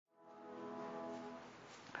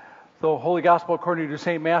The Holy Gospel according to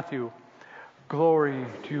St. Matthew. Glory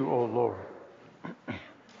to you, O Lord.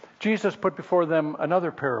 Jesus put before them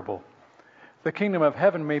another parable. The kingdom of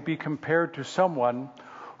heaven may be compared to someone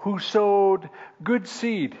who sowed good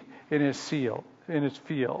seed in his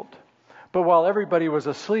field. But while everybody was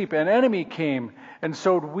asleep, an enemy came and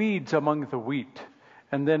sowed weeds among the wheat,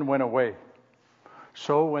 and then went away.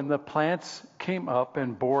 So when the plants came up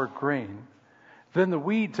and bore grain, then the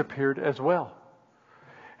weeds appeared as well.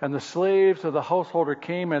 And the slaves of the householder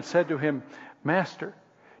came and said to him, Master,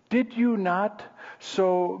 did you not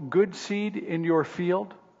sow good seed in your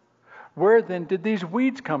field? Where then did these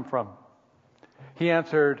weeds come from? He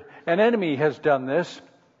answered, An enemy has done this.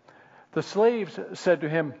 The slaves said to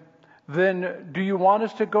him, Then do you want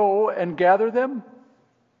us to go and gather them?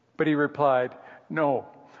 But he replied, No,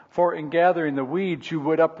 for in gathering the weeds you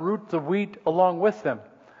would uproot the wheat along with them.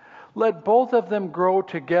 Let both of them grow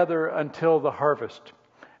together until the harvest.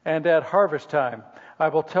 And at harvest time, I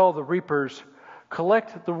will tell the reapers,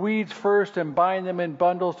 collect the weeds first and bind them in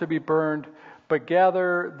bundles to be burned, but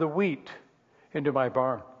gather the wheat into my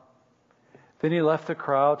barn. Then he left the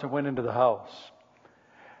crowds and went into the house.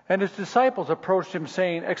 And his disciples approached him,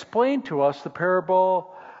 saying, Explain to us the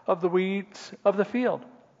parable of the weeds of the field.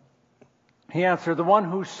 He answered, The one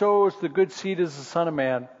who sows the good seed is the Son of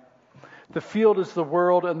Man. The field is the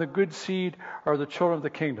world, and the good seed are the children of the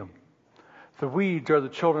kingdom. The weeds are the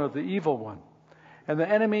children of the evil one, and the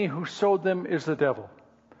enemy who sowed them is the devil.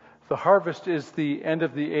 The harvest is the end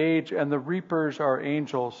of the age, and the reapers are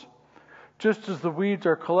angels. Just as the weeds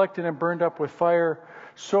are collected and burned up with fire,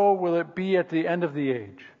 so will it be at the end of the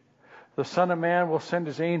age. The Son of Man will send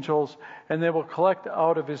his angels, and they will collect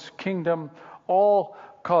out of his kingdom all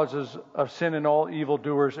causes of sin and all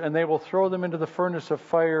evildoers, and they will throw them into the furnace of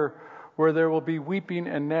fire, where there will be weeping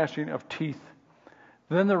and gnashing of teeth.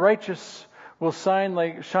 Then the righteous will shine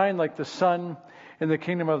like the sun in the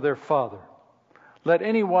kingdom of their Father. Let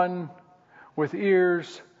anyone with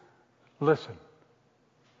ears listen.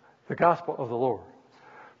 The gospel of the Lord.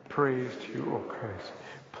 Praise to you, O Christ.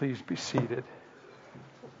 Please be seated.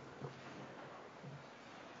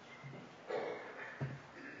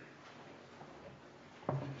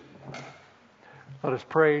 Let us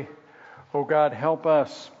pray. O God, help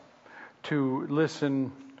us to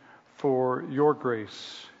listen for your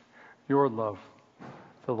grace, your love,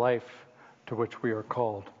 the life to which we are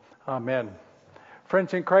called. Amen.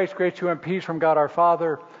 Friends in Christ, grace to you and peace from God our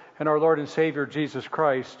Father and our Lord and Savior Jesus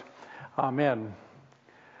Christ. Amen.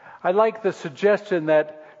 I like the suggestion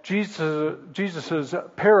that Jesus's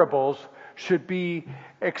parables should be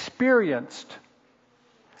experienced.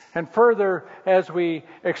 And further, as we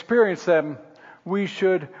experience them, we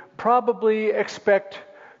should probably expect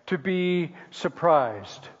to be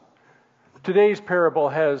surprised. Today's parable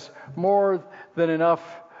has more than enough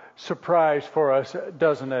surprise for us,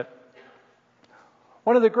 doesn't it?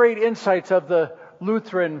 One of the great insights of the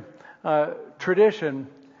Lutheran tradition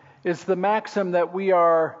is the maxim that we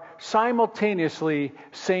are simultaneously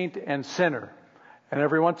saint and sinner. And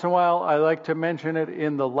every once in a while, I like to mention it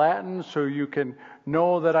in the Latin so you can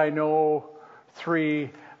know that I know 3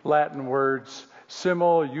 Latin words,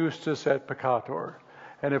 simul justus et peccator.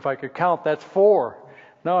 And if I could count, that's 4.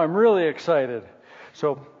 Now I'm really excited.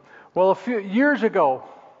 So, well, a few years ago,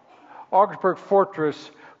 Augsburg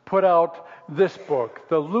Fortress put out this book,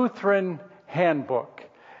 the Lutheran Handbook.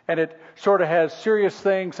 And it sort of has serious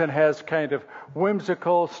things and has kind of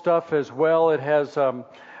whimsical stuff as well. It has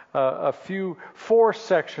a few 4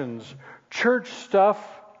 sections. Church stuff,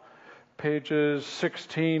 pages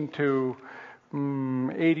 16 to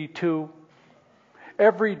 82.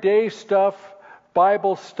 Everyday stuff,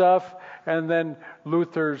 Bible stuff, and then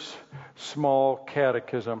Luther's small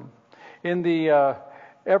catechism. In the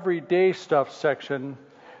everyday stuff section,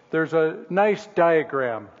 there's a nice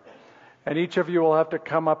diagram. And each of you will have to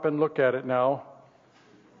come up and look at it now.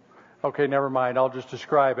 Okay, never mind. I'll just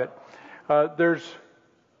describe it. There's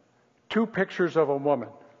 2 pictures of a woman.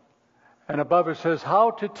 And above it says,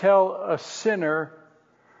 how to tell a sinner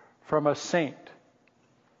from a saint.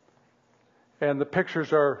 And the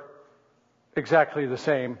pictures are exactly the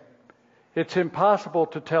same. It's impossible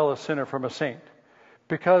to tell a sinner from a saint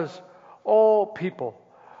because all people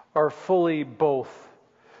are fully both.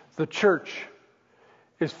 The church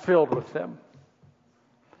is filled with them.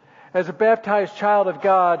 As a baptized child of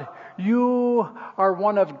God, you are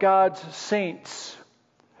one of God's saints.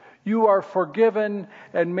 You are forgiven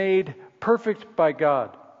and made perfect by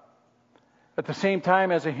God. At the same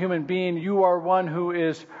time, as a human being, you are one who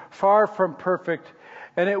is far from perfect,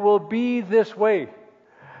 and it will be this way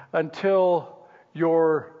until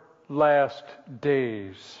your last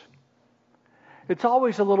days. It's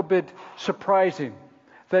always a little bit surprising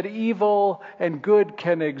that evil and good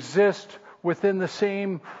can exist within the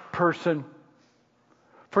same person.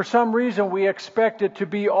 For some reason, we expect it to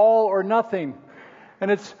be all or nothing. And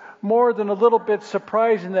it's more than a little bit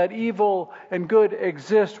surprising that evil and good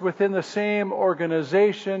exist within the same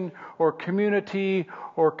organization or community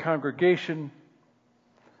or congregation.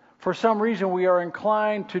 For some reason, we are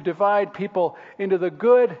inclined to divide people into the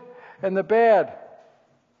good and the bad.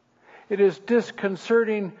 It is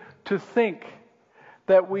disconcerting to think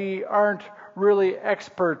that we aren't really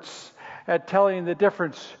experts at telling the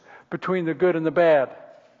difference between the good and the bad.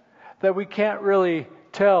 That we can't really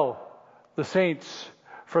tell the saints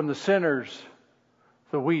from the sinners,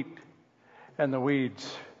 the wheat and the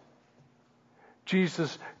weeds.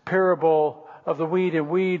 Jesus' parable of the wheat and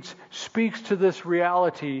weeds speaks to this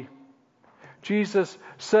reality. Jesus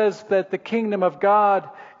says that the kingdom of God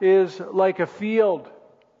is like a field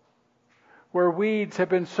where weeds have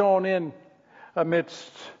been sown in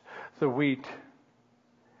amidst the wheat.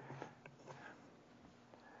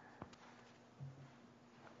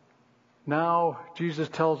 Now, Jesus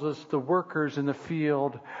tells us the workers in the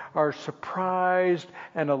field are surprised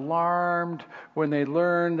and alarmed when they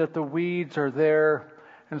learn that the weeds are there.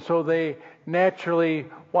 And so they naturally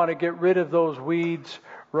want to get rid of those weeds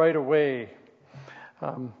right away.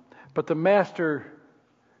 But the master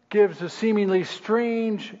gives a seemingly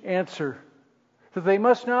strange answer. That they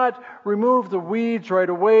must not remove the weeds right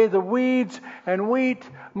away. The weeds and wheat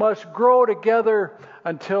must grow together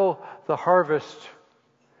until the harvest.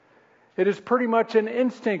 It is pretty much an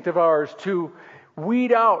instinct of ours to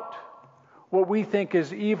weed out what we think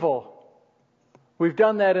is evil. We've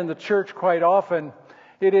done that in the church quite often.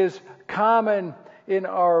 It is common in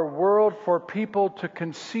our world for people to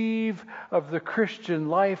conceive of the Christian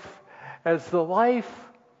life as the life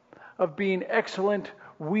of being excellent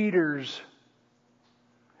weeders.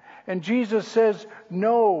 And Jesus says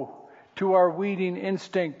no to our weeding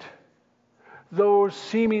instinct. Those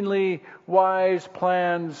seemingly wise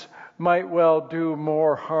plans might well do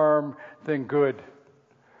more harm than good.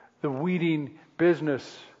 The weeding business,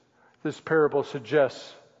 this parable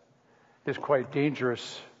suggests, is quite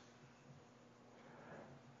dangerous.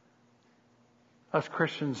 Us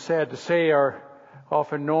Christians, sad to say, are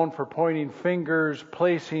often known for pointing fingers,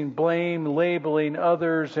 placing blame, labeling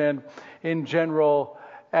others, and in general,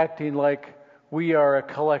 acting like we are a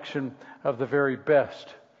collection of the very best.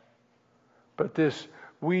 But this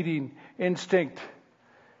weeding instinct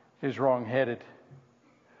is wrong-headed.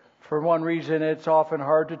 For one reason, it's often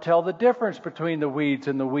hard to tell the difference between the weeds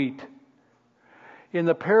and the wheat. In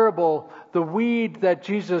the parable, the weed that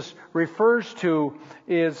Jesus refers to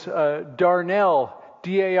is darnel.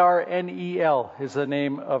 D-A-R-N-E-L is the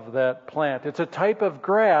name of that plant. It's a type of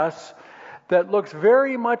grass that looks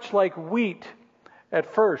very much like wheat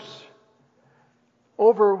at first.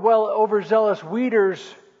 Overzealous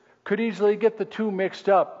weeders could easily get the two mixed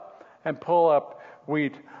up and pull up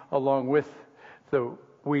wheat along with the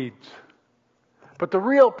weeds. But the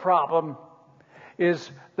real problem is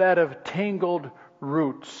that of tangled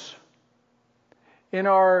roots. In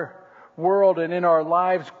our world and in our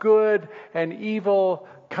lives, good and evil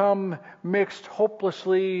come mixed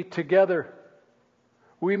hopelessly together.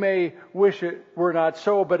 We may wish it were not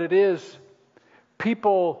so, but it is.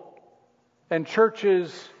 People and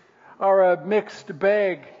churches are a mixed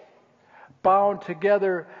bag. Bound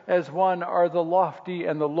together as one are the lofty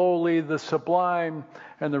and the lowly, the sublime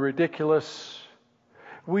and the ridiculous.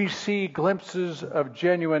 We see glimpses of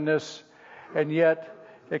genuineness, and yet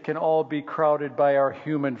it can all be crowded by our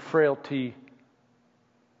human frailty.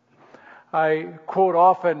 I quote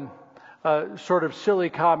often a sort of silly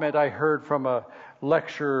comment I heard from a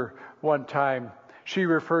lecturer one time. She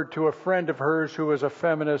referred to a friend of hers who was a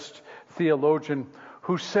feminist theologian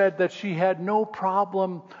who said that she had no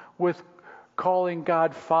problem with calling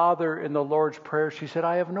God Father in the Lord's Prayer. She said,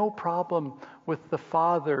 I have no problem with the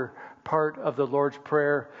Father part of the Lord's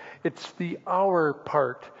Prayer. It's the our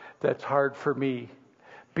part that's hard for me,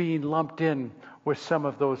 being lumped in with some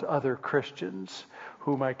of those other Christians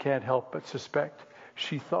whom I can't help but suspect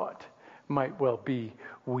she thought might well be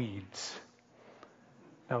weeds.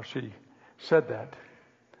 Now she said that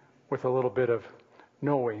with a little bit of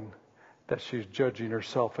knowing that she's judging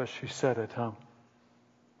herself as she said it,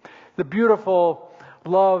 The beautiful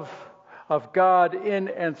love of God in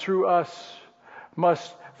and through us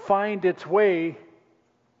must find its way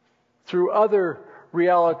through other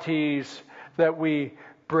realities that we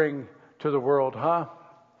bring to the world,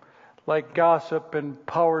 like gossip and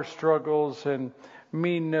power struggles and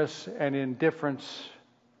meanness and indifference.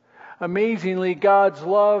 Amazingly, God's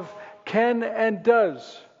love can and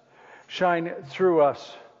does shine through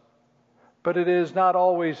us. But it is not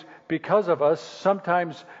always because of us.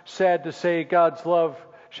 Sometimes, sad to say, God's love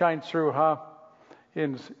shines through,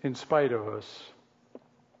 in spite of us.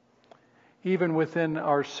 Even within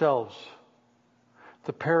ourselves.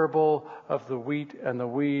 The parable of the wheat and the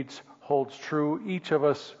weeds holds true. Each of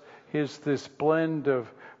us is this blend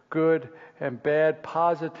of good and bad,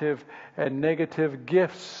 positive and negative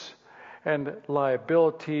gifts and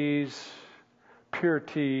liabilities,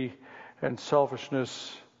 purity and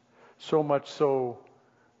selfishness. So much so,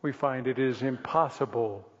 we find it is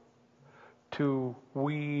impossible to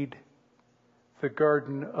weed the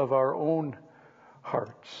garden of our own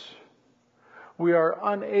hearts. We are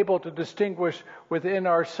unable to distinguish within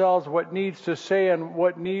ourselves what needs to say and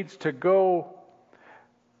what needs to go.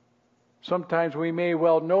 Sometimes we may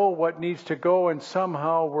well know what needs to go, and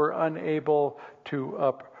somehow we're unable to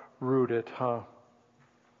uproot it,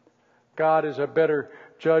 God is a better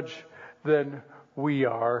judge than we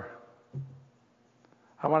are.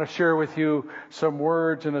 I want to share with you some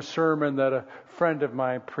words in a sermon that a friend of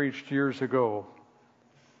mine preached years ago.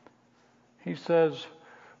 He says,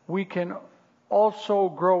 we can also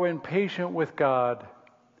grow impatient with God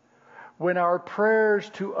when our prayers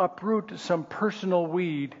to uproot some personal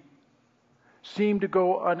weed seem to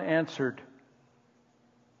go unanswered.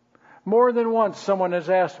 More than once, someone has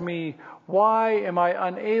asked me, why am I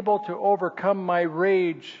unable to overcome my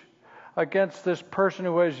rage against this person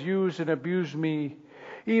who has used and abused me,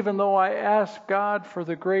 even though I ask God for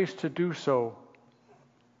the grace to do so?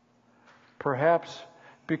 Perhaps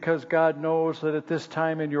because God knows that at this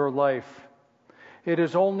time in your life, it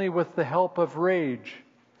is only with the help of rage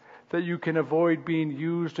that you can avoid being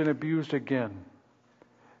used and abused again.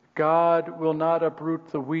 God will not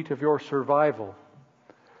uproot the wheat of your survival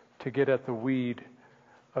to get at the weed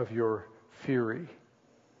of your fury.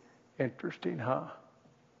 Interesting,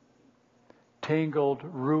 Tangled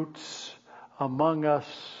roots among us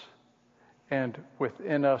and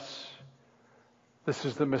within us. This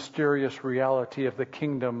is the mysterious reality of the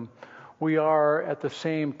kingdom. We are at the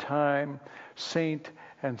same time saint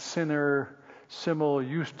and sinner, simul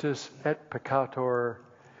justus et peccator,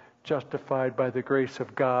 justified by the grace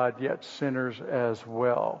of God, yet sinners as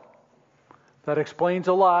well. That explains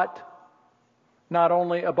a lot, not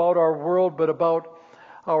only about our world, but about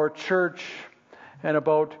our church and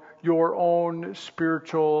about your own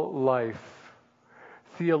spiritual life.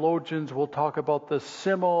 Theologians will talk about the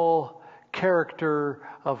simul character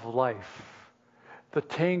of life, the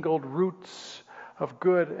tangled roots of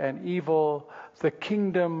good and evil. The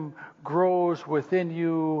kingdom grows within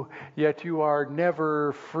you, yet you are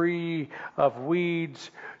never free of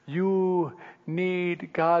weeds. You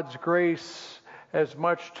need God's grace as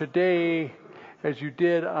much today as you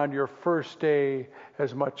did on your first day,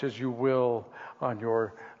 as much as you will on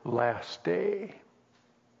your last day.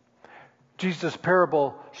 Jesus'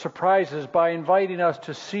 parable surprises by inviting us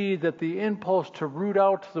to see that the impulse to root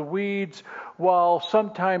out the weeds, while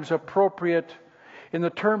sometimes appropriate in the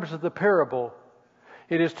terms of the parable,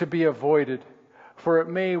 it is to be avoided, for it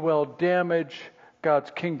may well damage God's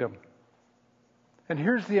kingdom. And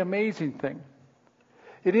here's the amazing thing.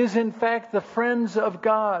 It is in fact the friends of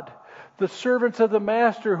God, the servants of the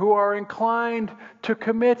Master, who are inclined to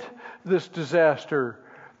commit this disaster.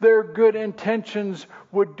 Their good intentions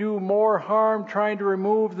would do more harm trying to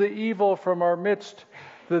remove the evil from our midst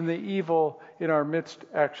than the evil in our midst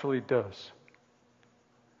actually does.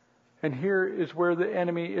 And here is where the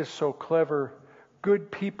enemy is so clever.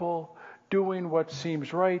 Good people doing what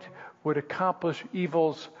seems right would accomplish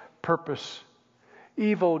evil's purpose.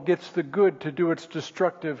 Evil gets the good to do its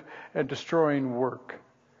destructive and destroying work.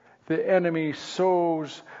 The enemy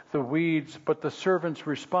sows the weeds, but the servant's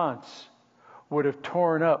response would have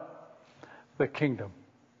torn up the kingdom.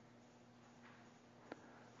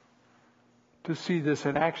 To see this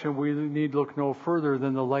in action, we need look no further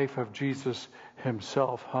than the life of Jesus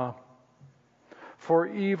himself, For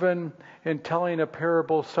even in telling a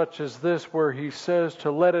parable such as this, where he says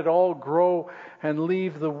to let it all grow and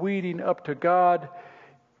leave the weeding up to God,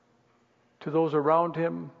 to those around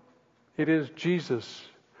him, it is Jesus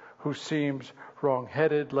who seems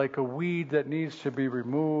wrong-headed, like a weed that needs to be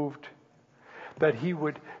removed, that he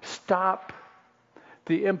would stop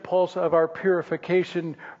the impulse of our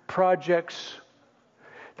purification projects,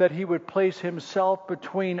 that he would place himself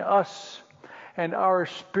between us and our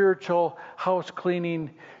spiritual house cleaning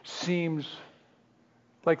seems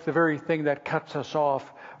like the very thing that cuts us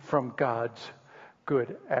off from God's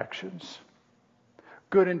good actions.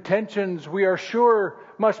 Good intentions, we are sure,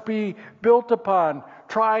 must be built upon.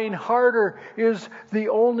 Trying harder is the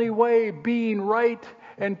only way. Being right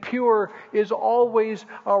and pure is always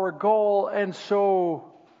our goal. And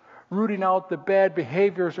so rooting out the bad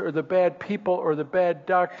behaviors or the bad people or the bad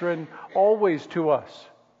doctrine always to us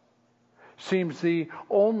seems the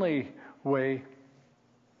only way.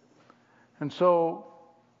 And so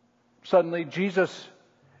suddenly Jesus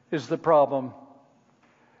is the problem.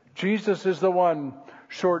 Jesus is the one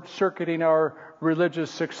short-circuiting our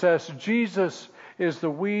religious success. Jesus is the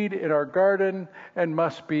weed in our garden and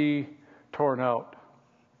must be torn out.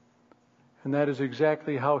 And that is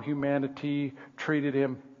exactly how humanity treated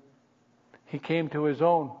him. He came to his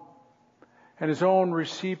own, and his own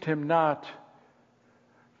received him not.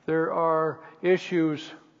 There are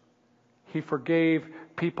issues. He forgave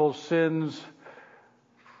people's sins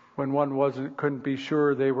when one couldn't be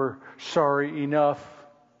sure they were sorry enough.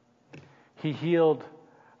 He healed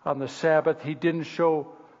on the Sabbath. He didn't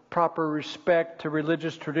show proper respect to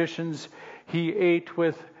religious traditions. He ate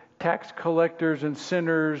with tax collectors and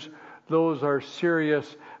sinners. Those are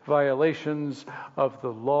serious violations of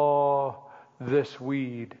the law. This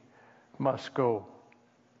weed must go.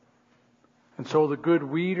 And so the good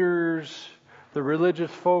weeders, the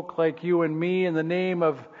religious folk like you and me, in the name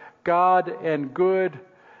of God and good,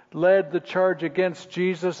 led the charge against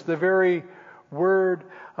Jesus. The very word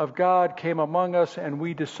of God came among us, and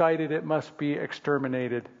we decided it must be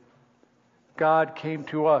exterminated. God came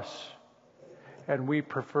to us, and we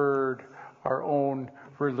preferred our own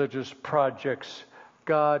religious projects.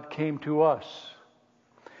 God came to us,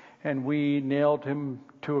 and we nailed him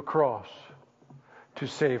to a cross to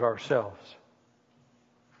save ourselves.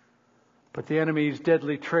 But the enemy's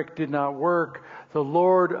deadly trick did not work. The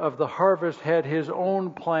Lord of the harvest had his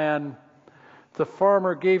own plan. The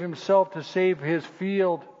farmer gave himself to save his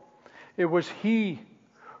field. It was he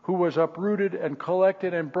who was uprooted and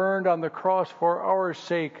collected and burned on the cross for our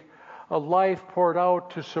sake, a life poured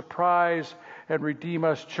out to surprise and redeem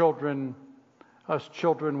us children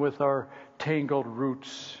with our tangled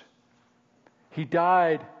roots. He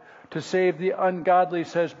died to save the ungodly,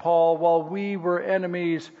 says Paul. While we were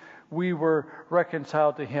enemies, we were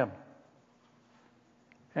reconciled to him.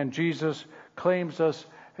 And Jesus claims us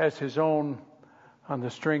as his own on the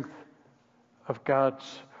strength of God's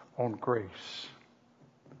own grace.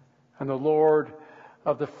 And the Lord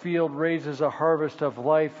of the field raises a harvest of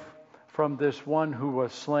life from this one who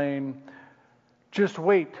was slain. Just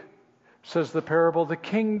wait, says the parable. The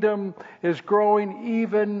kingdom is growing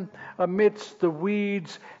even amidst the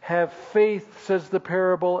weeds. Have faith, says the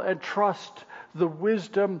parable, and trust the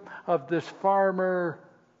wisdom of this farmer.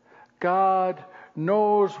 God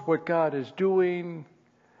knows what God is doing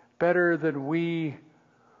better than we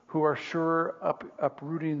who are sure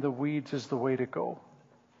uprooting the weeds is the way to go.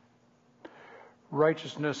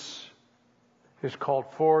 Righteousness is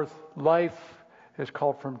called forth. Life is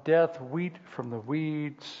called from death. Wheat from the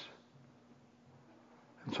weeds.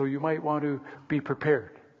 And so you might want to be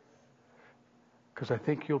prepared, because I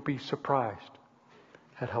think you'll be surprised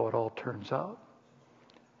at how it all turns out.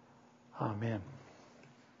 Amen.